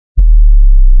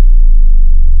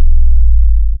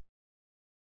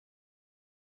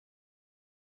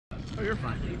Oh, you're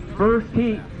fine. First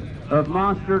heat of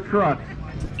Monster Trucks,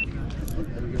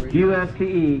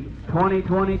 USTE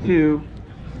 2022.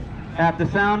 At the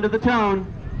sound of the tone.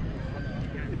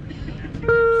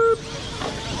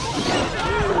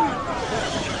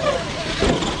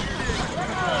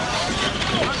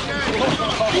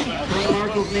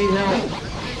 Marshals need help.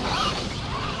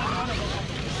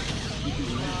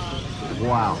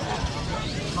 Wow.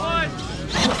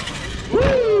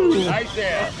 Woo! Nice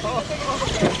there.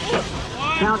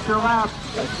 Count your laps.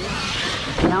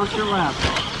 Count your laps.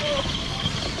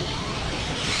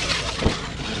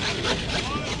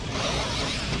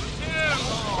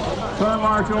 Turn,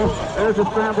 Marshall. There's a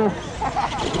scramble.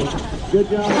 Good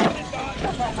job.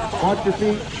 Watch your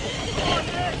feet.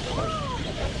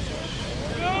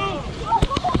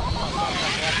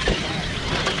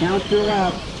 Count your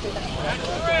laps.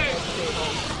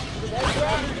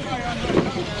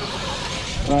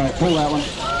 All right, pull that one.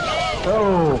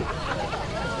 Oh.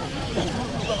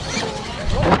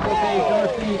 That's okay,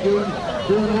 Darcy,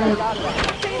 doing work.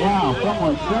 Wow,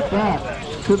 someone set that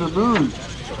to the moon.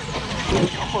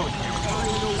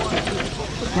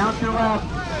 Count your laps.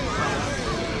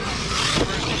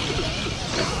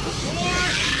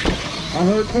 I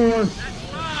heard 4.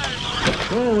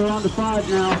 Oh, we're on to 5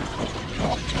 now.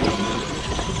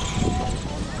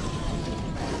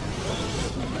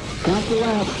 Count your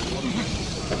laps.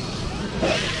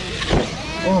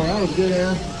 Oh, that was good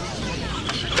air.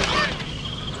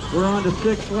 We're on to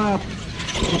 6 laps.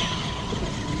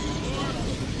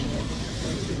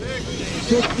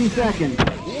 60 seconds.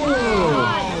 Whoa!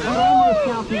 That almost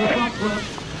counts as a front flip.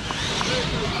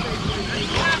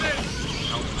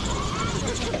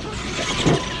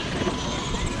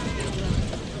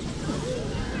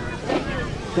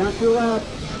 Count your lap.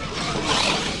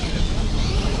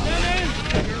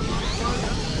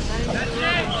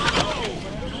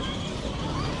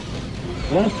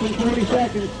 Less than 40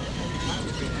 seconds.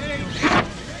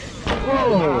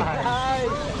 Whoa!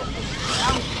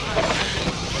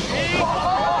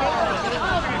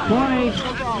 20.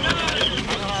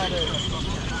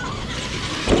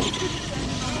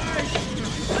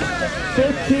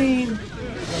 15.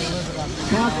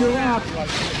 Count your lap.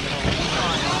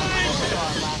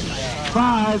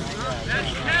 5,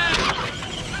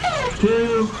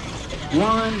 2,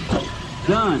 1,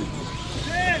 done.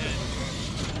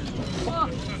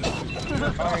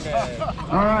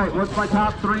 All right, what's my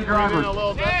top 3 drivers?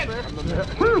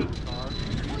 Woo!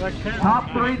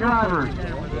 Top 3 drivers.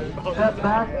 Step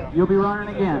back, you'll be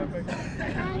running again.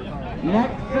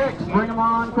 Next 6, bring them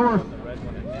on course.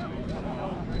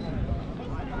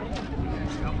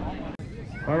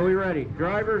 Are we ready?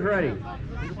 Drivers ready.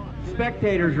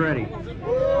 Spectators ready.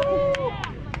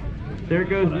 There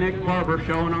goes Nick Barber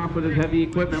showing off with his heavy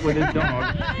equipment with his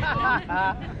dog.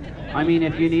 I mean,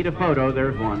 if you need a photo,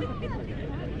 there's one.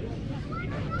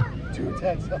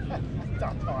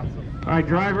 All right,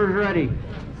 drivers ready.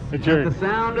 At the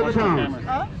sound of the tone.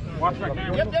 Huh? Watch my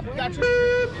camera. Yep, got you.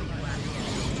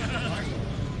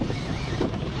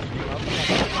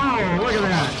 Oh, look at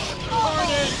that.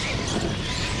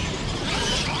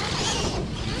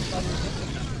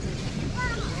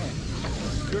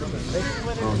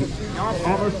 Oh,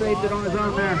 almost saved it on his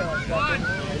own there.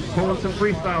 Pulling some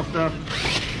freestyle stuff.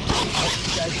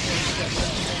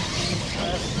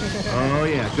 Oh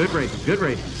yeah, good racing, good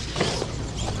racing.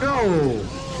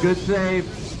 Oh, good save.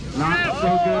 Not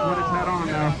so good when it's head on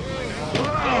now.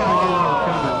 Oh,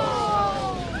 coming.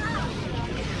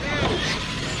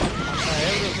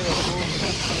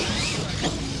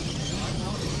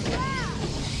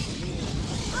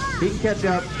 He can catch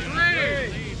up.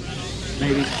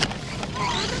 Maybe.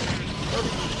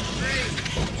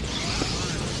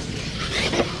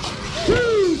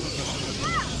 Woo!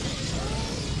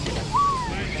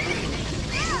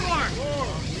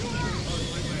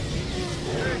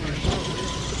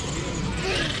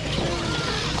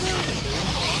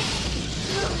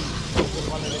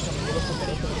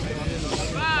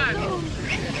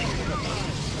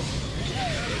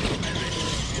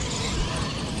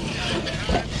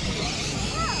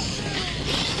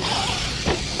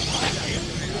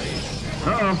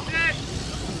 Uh-oh.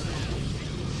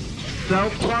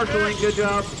 Self-marshaling, good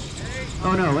job.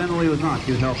 Oh no, Emily was not,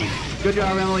 she was helping. Good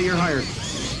job, Emily, you're hired.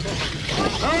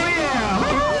 Oh yeah!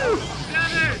 Woo!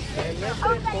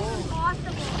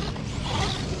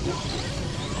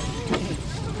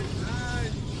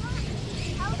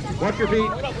 Watch your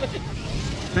feet.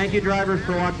 Thank you, drivers,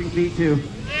 for watching feet too.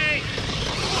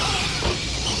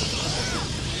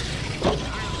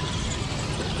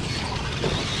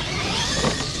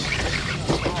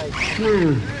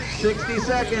 60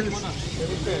 seconds. 9,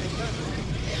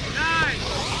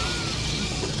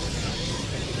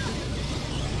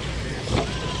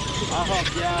 I'll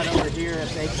help you out over here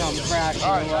if they come crashing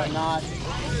and whatnot.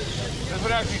 This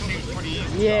one actually seems pretty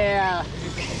easy. Yeah.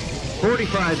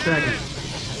 45 seconds.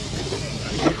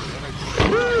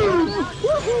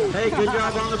 Hey, good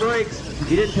job on the brakes.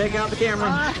 You didn't take out the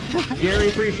camera. Gary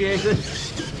appreciates it.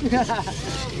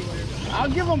 I'll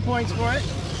give them points for it.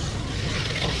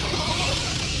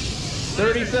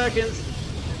 30 seconds.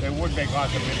 They would make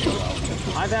lots of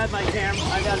videos. I've had my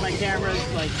cameras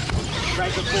like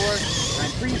right before. I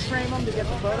freeze frame them to get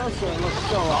the photo, so it looks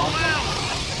so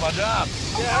awesome. My job.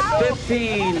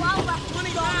 15.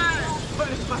 25.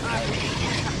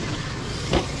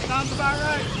 Sounds about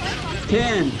right.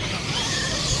 10.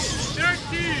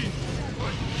 13.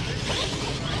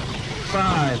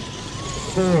 5,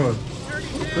 4,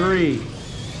 3,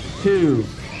 2,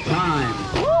 time.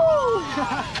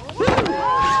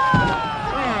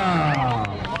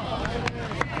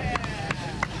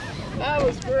 That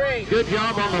was great. Good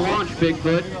job on the launch,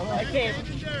 Bigfoot. I can't.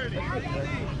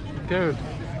 Dude.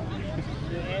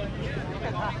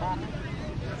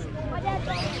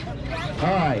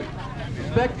 All right.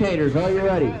 Spectators, are you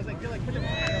ready?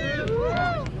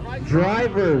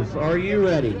 Drivers, are you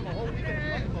ready?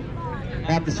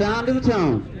 At the sound of the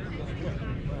tone.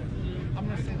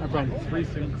 I've run 3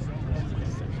 things.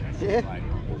 Yeah.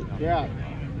 Yeah.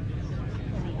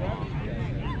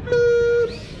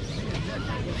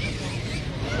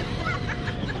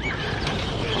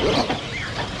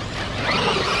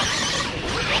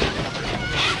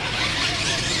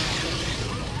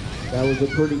 That was a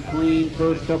pretty clean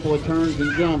first couple of turns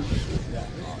and jumps.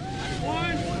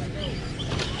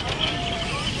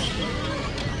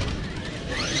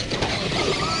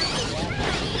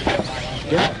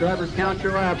 Yes, drivers, count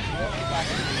your laps.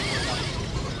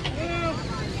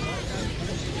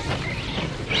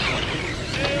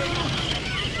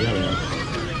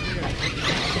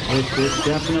 It's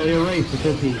definitely a race at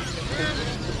this heat.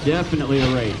 Definitely a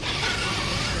race.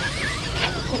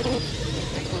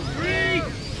 3.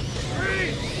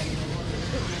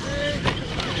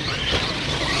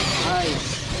 Nice.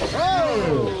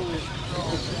 Oh!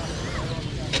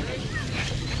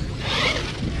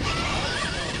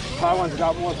 That one's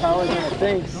got more power than it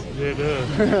thinks. It does.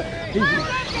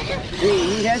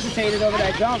 he hesitated over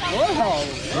that jump. Whoa!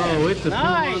 Oh, it's a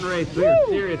Nice. full-on race. We're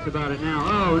serious about it now.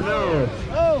 Oh, no.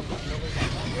 Oh!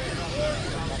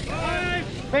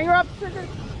 Finger up, trigger.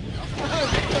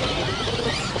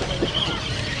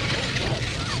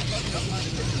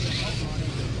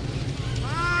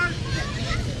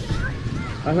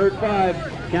 I heard 5.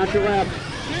 Count your laps. 6.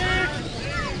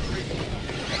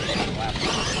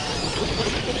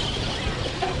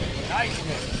 Nice.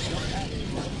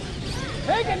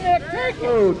 Take it, Nick, take it!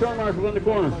 Oh, turn marshal in the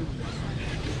corner.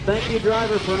 Thank you,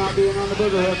 driver, for not being on the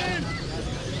booger hook.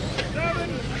 7.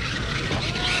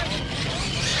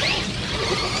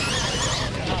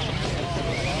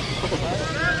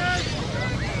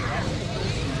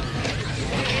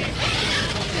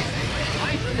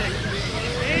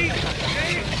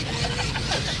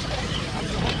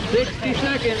 60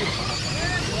 seconds.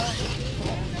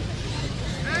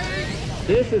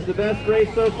 This is the best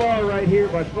race so far right here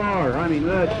by far. I mean,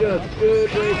 that's just good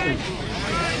racing.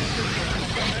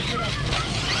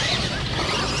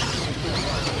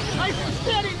 Nice and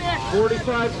steady, Nick!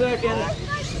 45 seconds.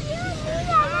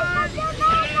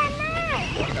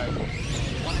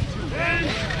 10.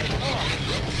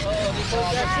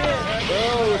 That's it.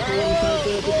 Oh, it's the one who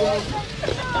at the jump.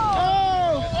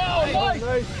 Oh!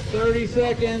 Nice! 30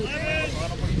 seconds.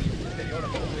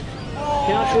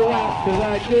 Count your laps, because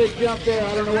that good jump there.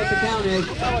 I don't know what the count is.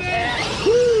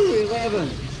 Woo! 11.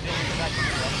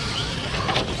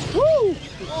 Woo!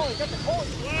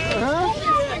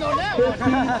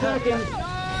 15 seconds.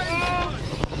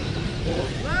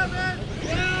 11.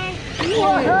 12.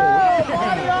 Whoa!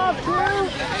 Body off,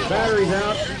 too! Battery's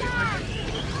out.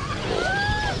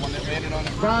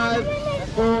 5,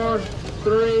 4,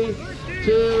 3,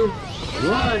 2,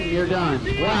 1. You're done.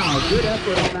 Wow, good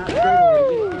effort on that straightaway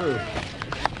to get through.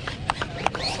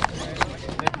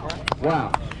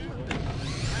 Wow.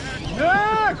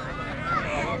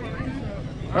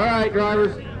 All right,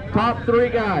 drivers. Top 3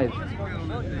 guys.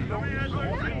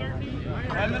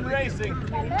 And then racing.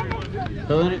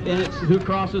 So then it's who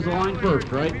crosses the line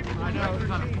first, right? All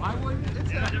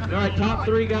right, top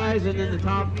 3 guys, and then the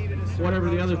top, whatever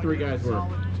the other 3 guys were.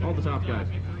 All the top guys.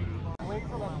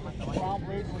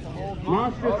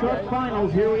 Monster Truck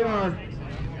Finals, here we are.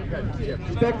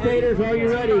 Spectators, are you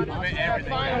ready?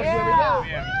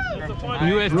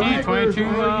 USTE 22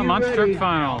 Monster Truck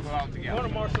Finals.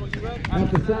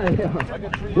 At the side,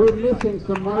 we're missing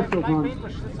some marshals on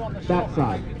that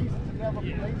side.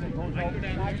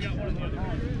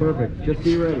 Perfect. Just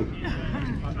be ready.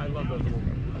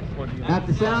 At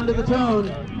the sound of the tone.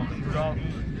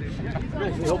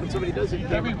 Actually, hoping somebody does it.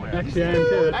 Actually, I am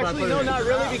too. Actually, no, not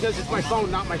really, because it's my phone,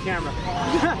 not my camera.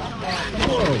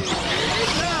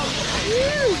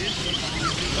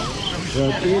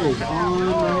 The kid is on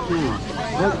right now.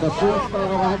 Look, the first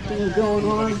battle action is going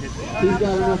on. He's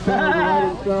got enough time to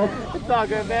ride himself. It's all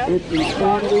good, man. It's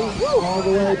insanity all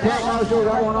the way. Pat Marshall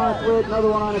got one on a sled, another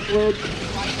one on a sled.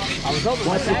 I was hoping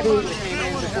my dad came in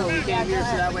before we came here,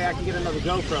 so that way I can get another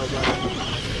GoPro, but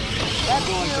I'm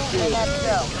going for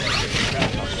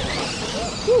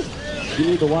two. You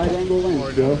need the wide angle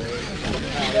lens, Joe.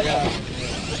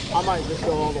 I might just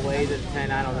go all the way to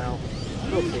 10, I don't know.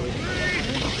 We'll see.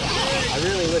 I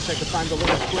really wish I could find the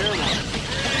little square one.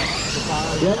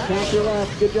 Yep, count your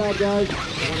laps. Good job, guys. The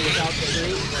one without the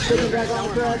screen. Sitting back on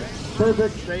the track.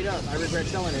 Perfect. Straight up. I regret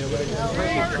selling it. It would have been a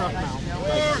perfect truck mount.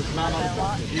 But it's not on the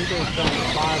truck. You guys selling the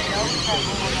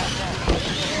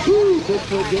 5. Woo!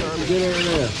 Bigfoot getting good over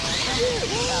there.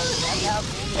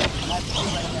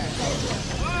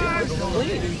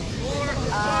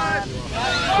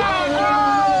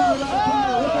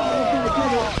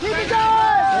 Keep it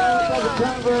going! Doesn't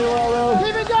turn very well, though.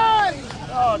 Keep it going!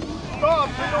 Oh, stop!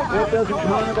 It doesn't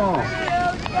turn at all.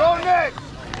 Go, Nick!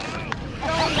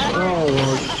 Oh,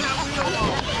 Lord.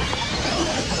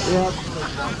 Yep.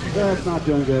 That's not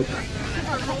doing good.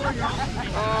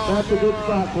 That's a good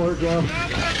spot for it, Joe.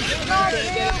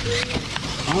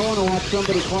 I want to watch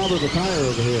somebody clobber the tire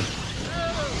over here.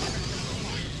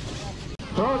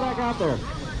 Throw it back out there.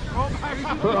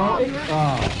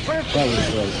 That was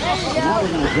great. Now we're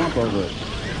going to jump over it.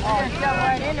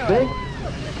 See?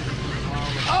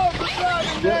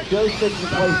 Joe sticks and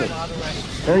place it.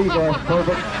 There you go.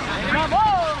 Perfect.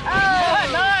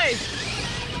 Nice!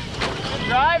 Good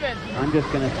driving. I'm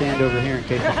just going to stand over here in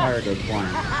case the tire goes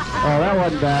flying. Oh, that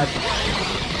wasn't bad.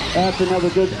 That's another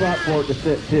good spot for it to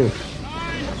sit, too.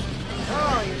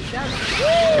 Oh,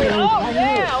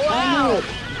 yeah! Wow!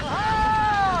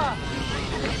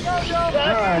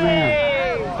 Oh,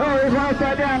 man. Oh, he's right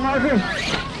side down, Marcus.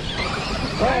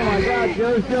 Oh, my God,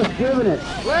 Joe's just giving it.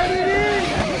 Let it in!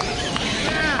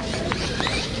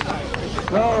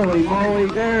 Holy moly,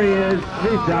 there he is.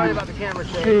 He's Sorry done. about the camera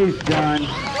shake. He's done.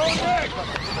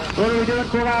 What are we doing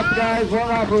for laps, guys? What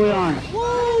lap are we on?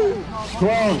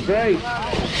 12, great.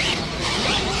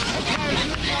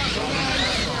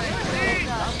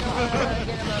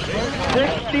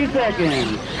 60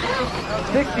 seconds.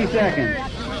 60 seconds.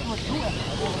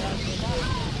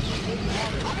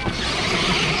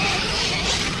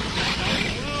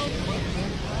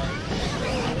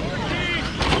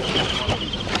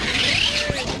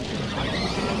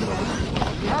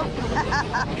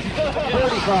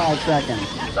 $35 seconds.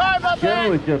 Sorry about that.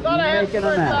 Joe is just Thought I had making the a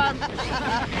first mess. time.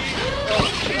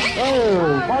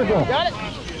 Oh, Marshall. Got it?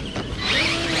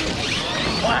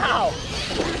 Wow.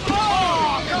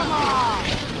 Oh, come on.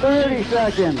 30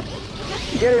 seconds.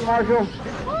 Get him, Marshall.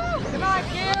 Come on,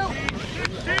 Q!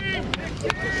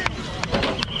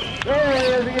 There he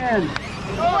is again.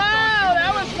 Wow,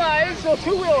 that was nice. So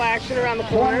two-wheel action around the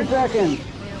 20 corner. seconds.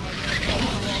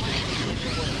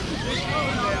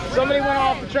 Somebody went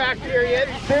off the track period.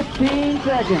 15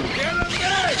 seconds.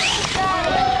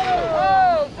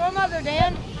 Oh, throw him out there,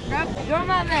 Dan. Throw him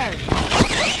out there.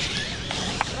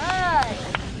 Right.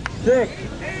 6,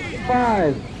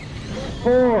 5,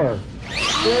 4, 3,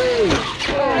 2,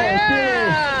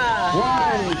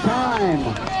 1, time.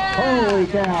 Holy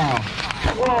cow.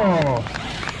 Whoa.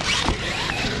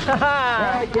 All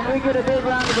right, can we get a big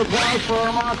round of applause for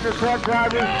our monster truck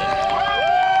drivers?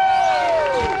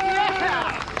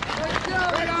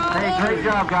 Hey, great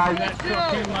job, guys.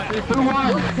 Who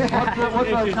won? What's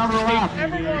the number of laps?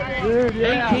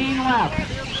 18 laps.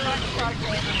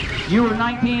 You were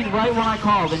 19 right when I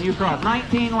called, and you crossed.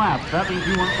 19 laps. That means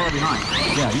you weren't far behind.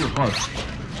 Yeah, you were close.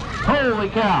 Holy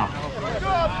cow.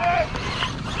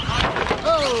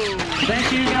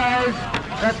 Thank you, guys.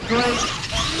 That's great.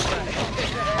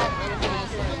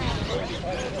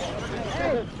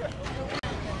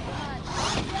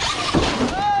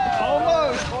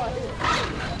 Almost!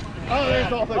 Oh,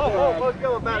 there's all the let's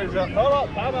go with batteries up. Hold up,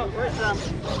 time up, first time.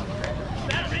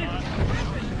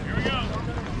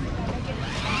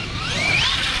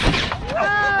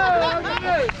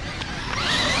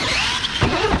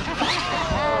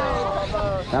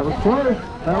 That was close.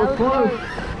 That was close.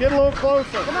 Get a little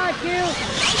closer. Come on, Q.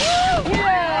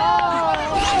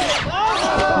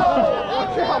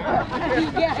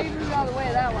 Yeah, he moved out of the way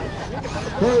of that one.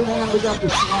 Hey, man, we got the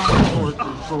slide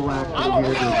horses full action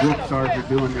here. The drift cars are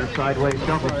doing their sideways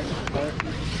jumping.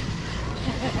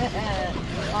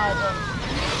 Awesome.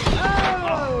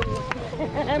 Oh!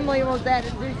 Emily almost had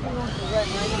it. She wants to run right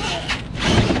in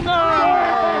there. No!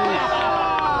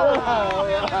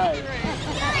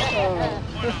 All right.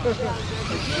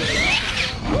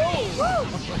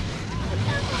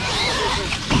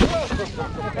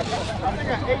 I think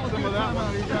I ate some of that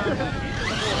one.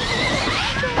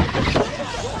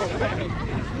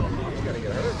 He's gonna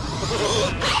get hurt.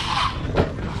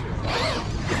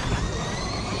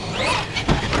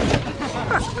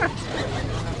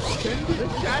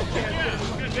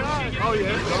 Oh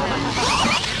yeah.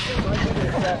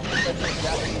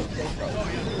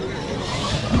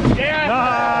 Yeah.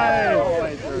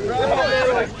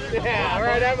 Nice. Yeah, all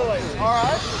right, Emily. All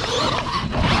right.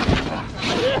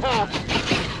 Yeah.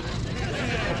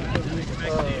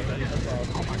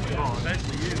 Oh, that's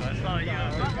you. That's not you.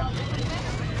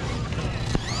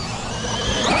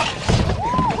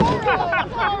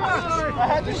 I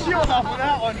had the shield off of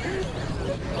that one.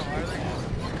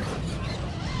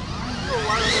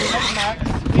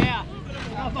 Yeah.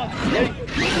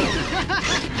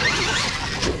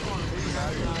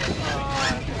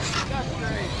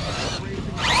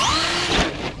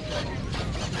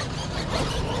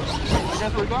 I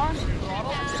guess we're done.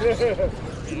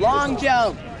 Long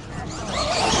jump.